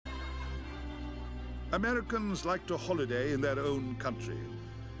Americans like to holiday in their own country,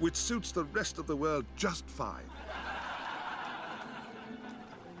 which suits the rest of the world just fine. Thank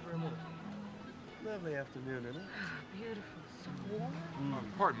you very much. Lovely afternoon, isn't it? Beautiful, so warm.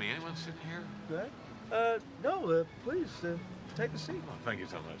 Pardon me, anyone sitting here? Good? No, please, take a seat. Oh, thank you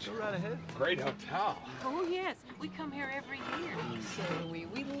so much. Go right ahead. Great hotel. Oh, yes. We come here every year. So do we.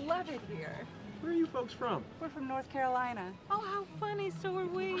 We love it here. Where are you folks from? We're from North Carolina. Oh, how funny. So are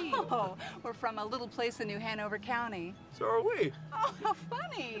we. Oh, we're from a little place in New Hanover County. So are we. Oh, how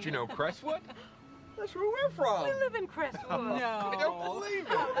funny. Did you know Crestwood? That's where we're from. We live in Crestwood. No. I don't believe it.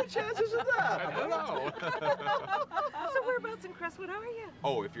 What are the chances of that? I don't know. So whereabouts in Crestwood are you?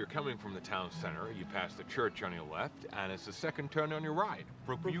 Oh, if you're coming from the town center, you pass the church on your left, and it's the second turn on your right.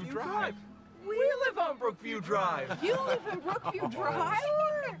 Brookview Drive. We live on Brookview Drive. You live in Brookview Drive?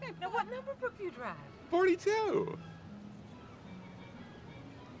 Sure. Now, what number Brookview Drive? 42.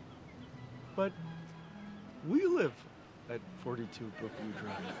 But we live at 42 Brookview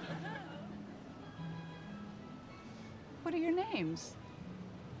Drive. What are your names?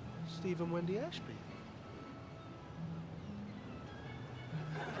 Steve and Wendy Ashby.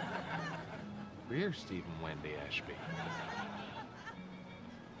 We're Steve and Wendy Ashby.